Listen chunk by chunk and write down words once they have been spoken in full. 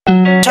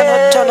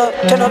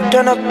turn up,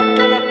 turn up,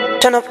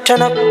 turn up,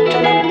 turn up, turn up,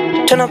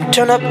 turn up,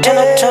 turn up, turn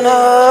up,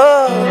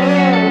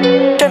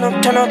 turn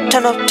up, turn up,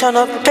 turn up, turn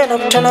up, turn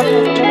up, turn up,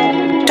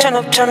 turn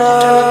up, turn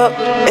up,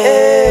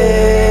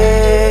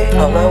 hey.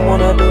 All I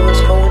wanna do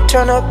is go and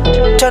turn up,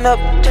 turn up.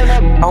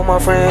 All my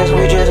friends,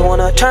 we just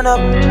wanna turn up,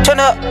 turn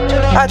up.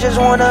 I just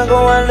wanna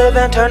go and live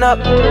and turn up,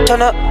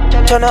 turn up,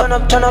 turn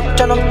up, turn up,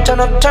 turn up, turn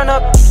up, turn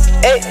up.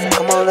 Hey,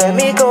 come on, let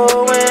me go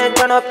and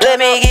turn up, let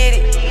me get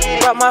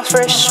it. Rock my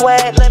fresh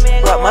swag, let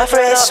me rock my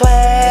fresh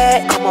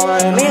swag. Come on,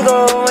 let me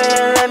go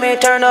and let me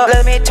turn up,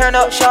 let me turn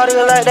up. Shawty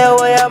like that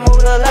way I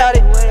move, like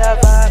the way I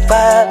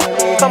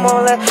vibe. Come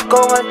on, let's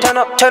go and turn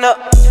up, turn up,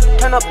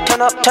 turn up,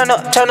 turn up, turn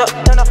up, turn up,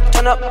 turn up,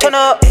 turn up, turn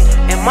up.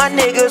 And my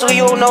niggas,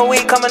 we all know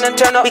we coming to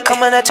turn up, we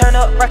coming to turn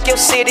up. Rock your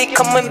city,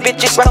 come on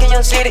bitches, rockin'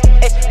 your city.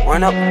 Ay,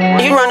 run up,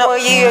 you run up,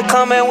 yeah,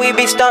 coming, we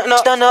be stuntin' up,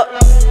 stun up.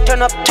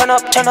 Turn up, turn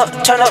up, turn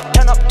up, turn up,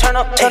 turn up, turn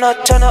up, turn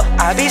up, turn up.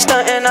 I be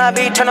stuntin', I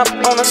be turn up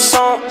on the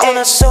song, on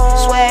the song.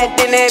 Swag,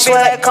 then it be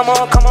like, come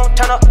on,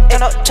 turn up,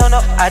 turn up, turn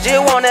up. I just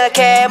wanna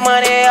cash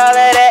money, all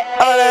of that,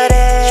 all of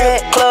that.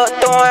 Strip club,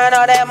 throwing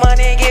all that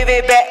money, give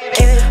it back,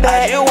 give it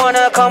back. I just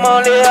wanna come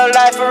on, live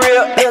life for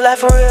real, live life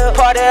for real.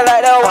 Party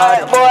like the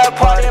white boy,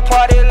 party,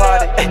 party,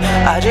 party.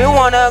 I just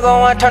wanna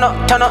go and turn up,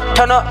 turn up,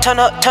 turn up, turn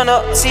up, turn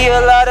up. See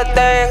a lot of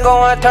things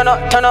going, turn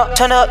up, turn up,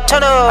 turn up,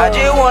 turn up. I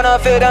just wanna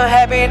feel them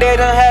happy days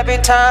and happy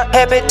time,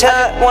 happy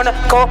time. Wanna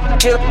go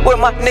chill with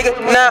my niggas,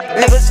 nah,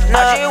 niggas, nah.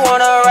 I just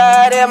wanna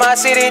ride in my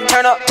city,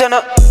 turn up, turn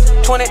up.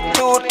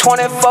 22,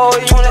 24,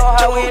 you know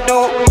how we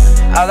do.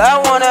 All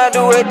I wanna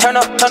do is turn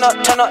up, turn up,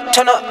 turn up,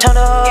 turn up, turn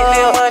up. Get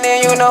me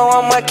money, you know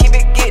I'ma keep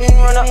it getting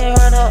run up.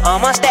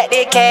 I'ma stack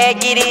that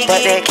cash, get it,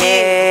 get it,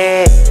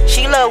 cash.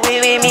 She love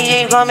with me,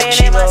 she coming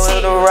in my city.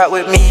 She love to rock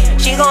with me.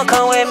 She gon'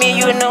 come with me,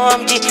 you know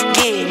I'm just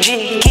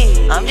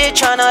getting. I'm just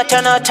tryna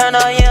turn up,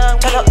 young,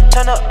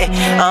 turn up.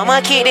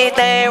 I'ma keep this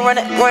thing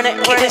running,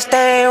 keep this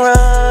thing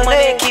running.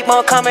 Money keep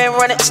on coming,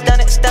 running, stun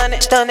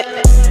it.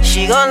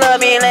 She gon' love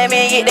me, let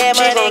me get that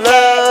money. She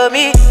gon' love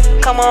me.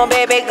 Come on,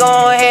 baby,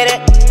 go ahead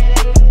and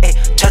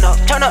turn up,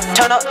 turn up,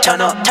 turn up,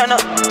 turn up, turn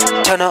up,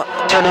 turn up,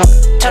 turn up,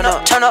 turn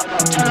up, turn up,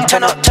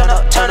 turn up, turn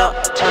up, turn up.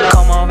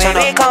 Come on,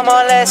 baby, come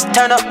on, let's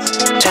turn up,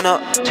 turn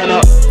up, turn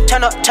up,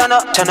 turn up, turn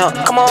up, turn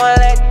up. Come on,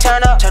 let's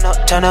turn up, turn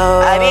up, turn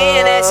up. I be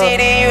in that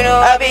city, you know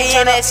I be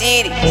in that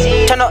city.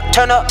 Turn up,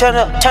 turn up, turn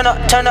up, turn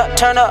up, turn up,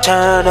 turn up,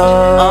 turn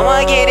up.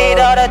 I'ma get it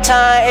all the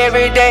time,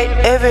 every day,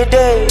 every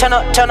day. Turn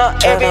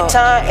up, every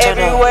time,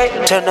 every way.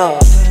 Turn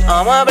up.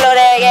 I'ma blow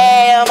that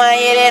gas, I'ma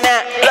hit it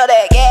now. Blow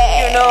that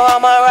gas. You know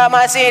I'ma rock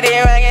my city,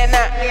 rock it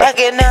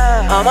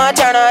now. I'ma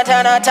turn up,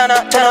 turn up, turn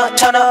up, turn up,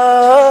 turn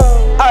up.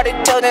 Already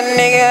told the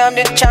nigga I'm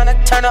just tryna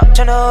turn up,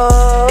 turn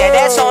up.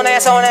 That's on.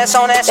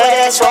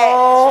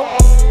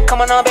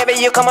 Come on, baby,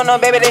 you come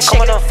on, baby, this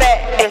shit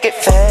get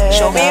fat.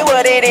 Show me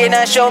what it is,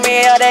 now show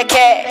me all that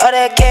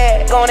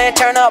cat. Gonna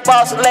turn up,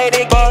 boss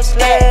lady, boss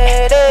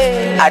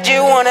lady. I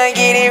just wanna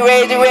get it,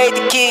 raise the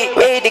kid.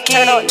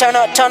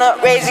 Turn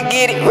up, raise it,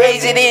 get it,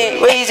 raise it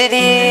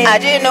in. I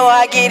just know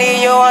I get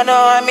it, yo, I know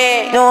I'm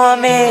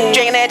in.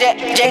 Drinking that Jack,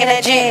 drinking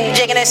that gin,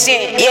 drinking that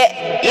sin,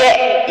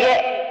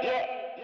 yeah.